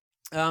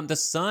 The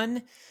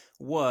Sun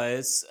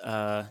was,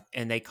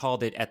 and they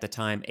called it at the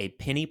time, a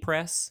penny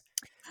press.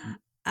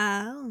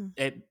 Oh.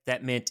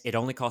 That meant it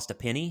only cost a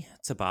penny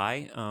to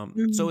buy.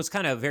 So it was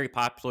kind of very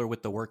popular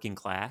with the working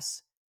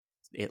class.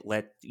 It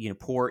let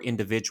poor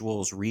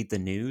individuals read the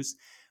news,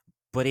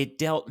 but it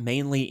dealt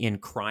mainly in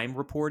crime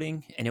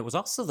reporting, and it was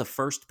also the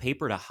first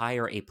paper to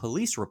hire a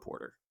police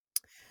reporter.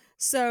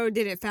 So,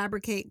 did it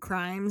fabricate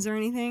crimes or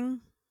anything?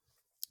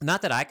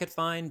 Not that I could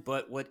find,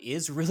 but what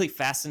is really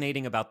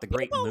fascinating about the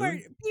Great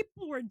Moon...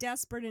 People were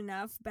desperate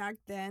enough back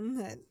then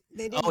that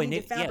they didn't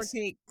need to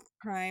fabricate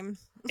crime.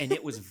 And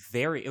it was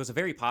a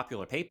very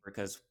popular paper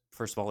because,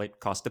 first of all,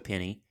 it cost a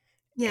penny.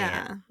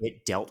 Yeah. And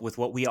it dealt with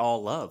what we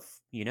all love.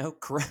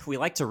 We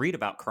like to read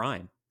about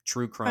crime,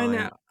 true crime. I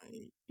know.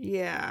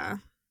 Yeah.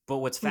 But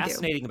what's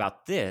fascinating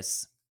about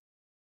this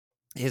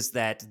is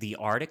that the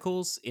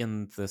articles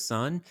in the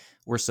Sun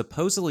were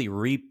supposedly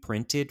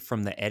reprinted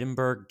from the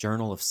Edinburgh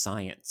Journal of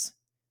Science.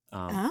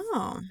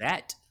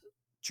 That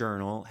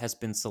journal has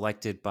been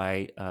selected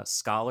by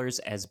scholars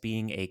as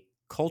being a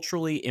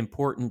culturally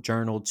important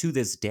journal to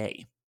this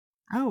day.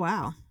 Oh,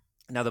 wow.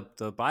 Now,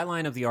 the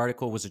byline of the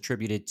article was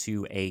attributed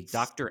to a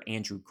Dr.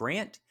 Andrew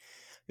Grant,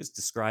 who's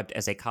described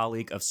as a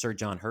colleague of Sir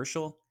John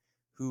Herschel,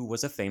 who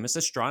was a famous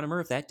astronomer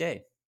of that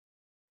day.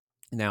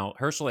 Now,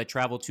 Herschel had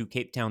traveled to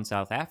Cape Town,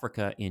 South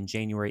Africa in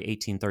January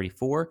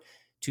 1834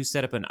 to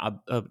set up an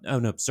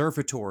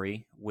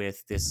observatory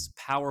with this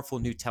powerful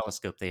new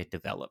telescope they had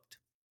developed.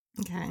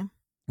 Okay.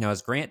 Now,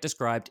 as Grant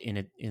described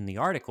in the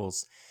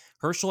articles,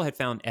 Herschel had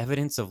found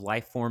evidence of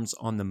life forms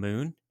on the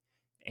moon,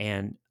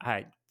 and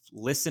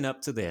listen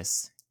up to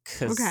this,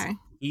 because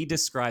he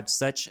described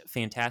such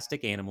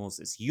fantastic animals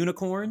as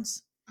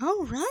unicorns.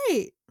 Oh,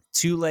 right.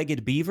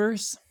 Two-legged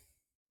beavers.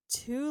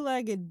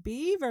 Two-legged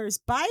beavers,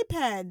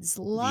 bipeds,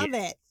 love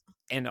it.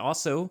 And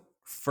also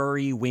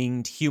furry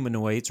winged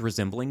humanoids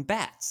resembling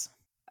bats.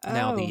 Oh.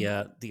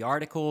 Now, the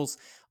articles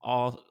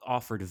all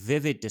offered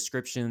vivid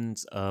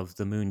descriptions of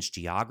the moon's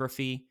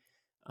geography,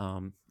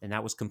 and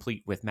that was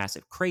complete with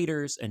massive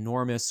craters,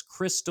 enormous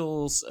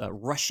crystals,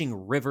 rushing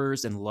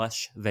rivers, and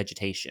lush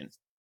vegetation.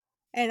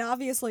 And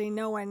obviously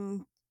no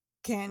one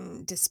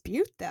can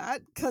dispute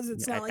that, because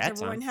it's not like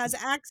everyone has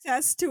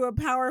access to a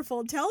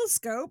powerful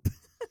telescope.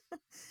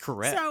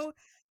 Correct. So,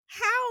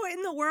 how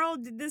in the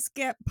world did this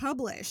get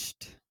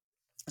published?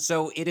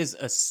 So it is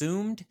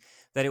assumed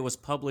that it was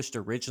published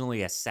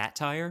originally as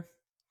satire,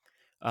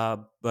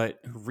 but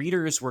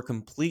readers were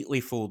completely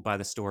fooled by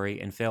the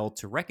story and failed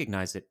to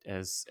recognize it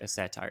as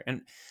satire.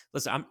 And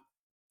listen,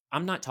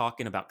 I'm not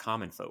talking about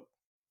common folk.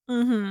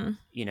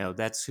 Mm-hmm.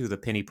 That's who the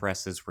penny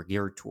presses were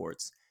geared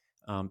towards.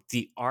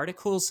 The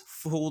articles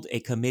fooled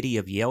a committee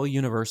of Yale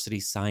University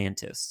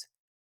scientists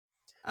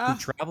who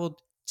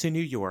traveled to New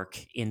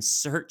York in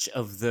search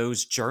of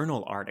those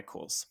journal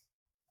articles.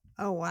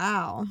 Oh,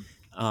 wow.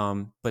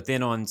 But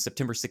then on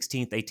September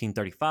 16th,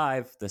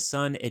 1835, the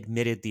Sun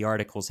admitted the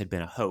articles had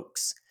been a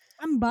hoax.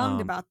 I'm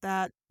bummed about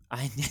that.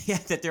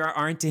 That there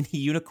aren't any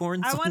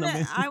unicorns I on want the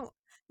moon.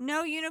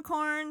 no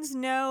unicorns,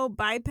 no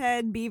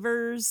biped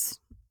beavers.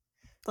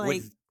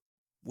 Like,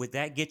 would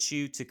that get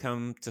you to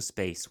come to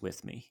space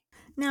with me?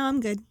 No, I'm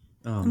good.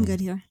 I'm good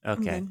here.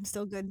 Okay. I'm good.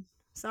 Still good.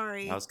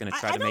 Sorry. I was going to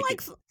try to make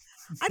it.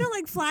 I don't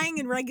like flying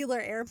in regular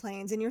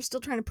airplanes, and you're still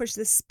trying to push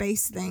this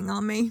space thing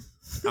on me.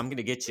 I'm going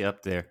to get you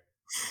up there.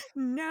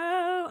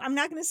 No, I'm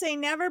not going to say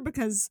never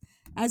because,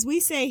 as we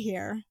say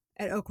here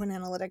at Oakland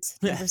Analytics,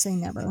 never say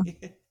never.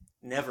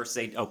 Never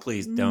say, oh,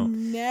 please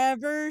don't.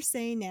 Never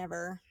say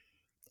never,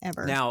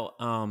 ever. Now,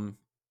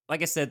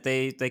 like I said,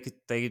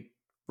 they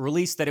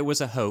released that it was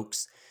a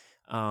hoax,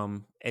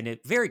 and it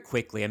very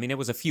quickly. I mean, it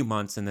was a few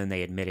months, and then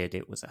they admitted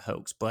it was a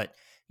hoax. But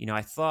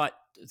I thought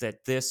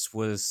that this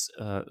was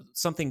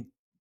something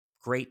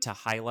great to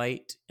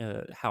highlight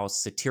how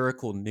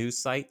satirical news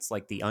sites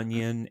like The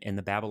Onion and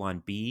the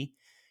Babylon Bee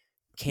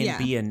can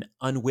be an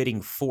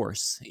unwitting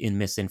force in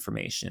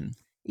misinformation.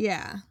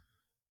 Yeah.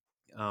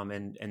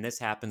 And this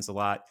happens a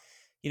lot.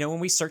 When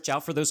we search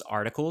out for those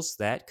articles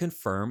that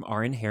confirm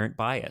our inherent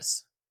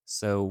bias.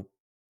 So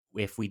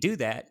if we do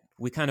that,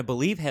 we kind of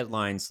believe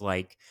headlines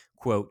like,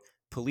 quote,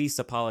 police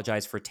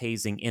apologize for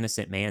tasing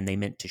innocent man they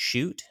meant to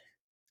shoot.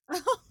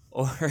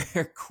 Or,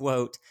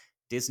 quote,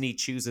 Disney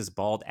chooses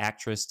bald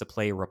actress to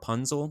play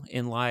Rapunzel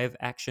in live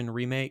action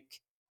remake.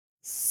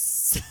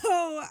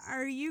 So,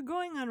 are you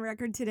going on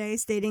record today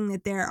stating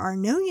that there are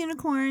no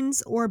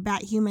unicorns or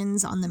bat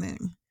humans on the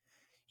moon?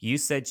 You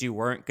said you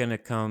weren't going to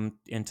come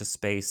into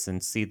space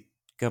and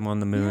come on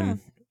the moon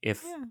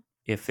if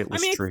it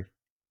was true.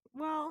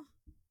 Well,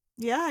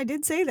 yeah, I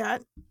did say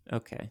that.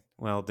 Okay.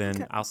 Well,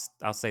 then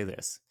I'll say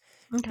this.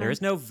 Okay. There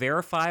is no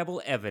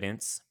verifiable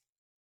evidence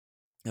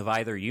of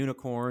either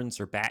unicorns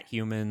or bat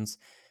humans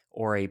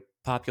or a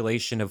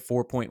population of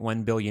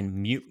 4.1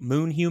 billion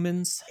moon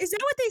humans. Is that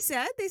what they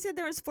said? They said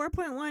there was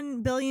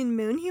 4.1 billion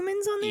moon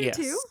humans on there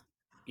too?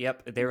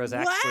 Yep. There was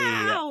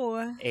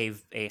actually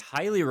a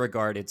highly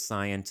regarded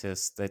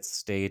scientist that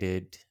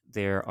stated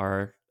there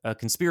are a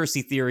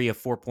conspiracy theory of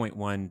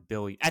 4.1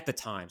 billion at the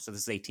time. So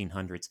this is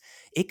 1800s.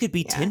 It could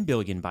be 10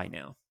 billion by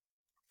now.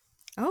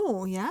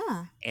 Oh,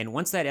 yeah. And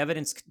once that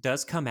evidence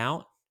does come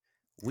out,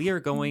 we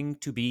are going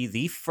to be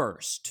the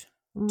first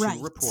to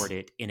report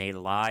it in a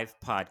live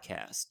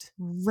podcast.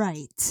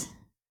 Right.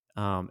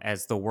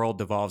 As the world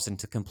devolves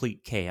into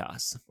complete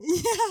chaos.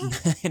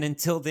 Yeah. And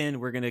until then,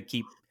 we're going to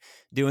keep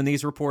doing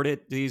these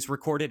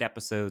recorded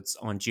episodes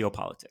on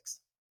geopolitics.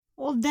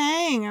 Well,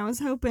 dang, I was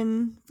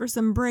hoping for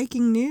some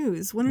breaking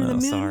news. When are the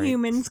moon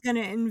humans going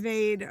to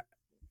invade?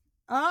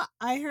 Oh,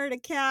 I heard a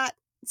cat.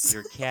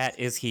 Your cat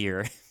is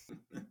here.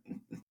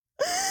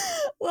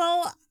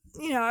 Well,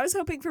 I was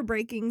hoping for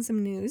breaking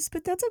some news,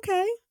 but that's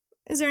okay.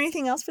 Is there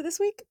anything else for this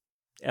week?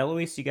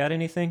 Eloise, you got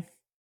anything?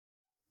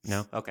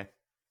 No? Okay.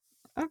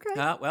 Okay.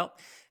 Well,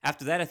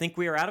 after that, I think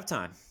we are out of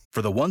time.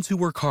 For the ones who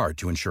work hard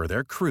to ensure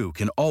their crew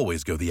can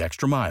always go the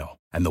extra mile,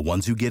 and the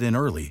ones who get in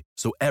early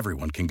so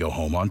everyone can go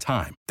home on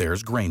time,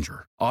 there's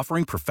Grainger,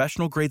 offering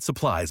professional-grade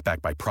supplies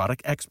backed by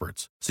product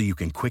experts so you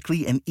can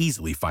quickly and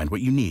easily find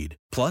what you need.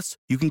 Plus,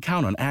 you can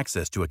count on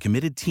access to a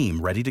committed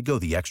team ready to go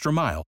the extra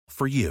mile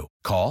for you.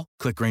 Call,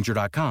 click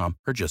Grainger.com,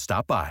 or just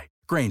stop by.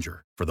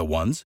 Grainger, for the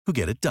ones who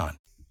get it done.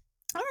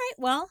 All right.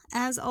 Well,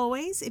 as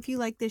always, if you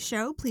like this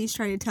show, please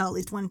try to tell at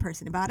least one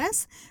person about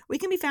us. We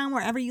can be found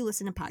wherever you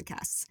listen to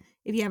podcasts.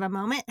 If you have a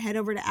moment, head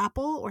over to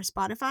Apple or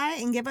Spotify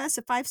and give us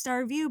a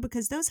 5-star review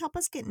because those help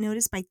us get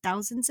noticed by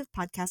thousands of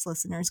podcast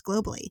listeners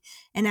globally.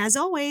 And as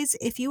always,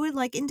 if you would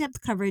like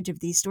in-depth coverage of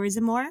these stories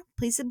and more,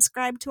 please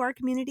subscribe to our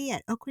community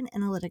at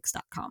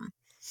oaklandanalytics.com.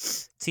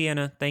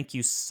 Tiana, thank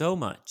you so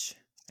much.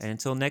 And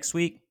until next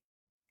week,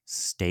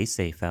 stay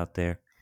safe out there.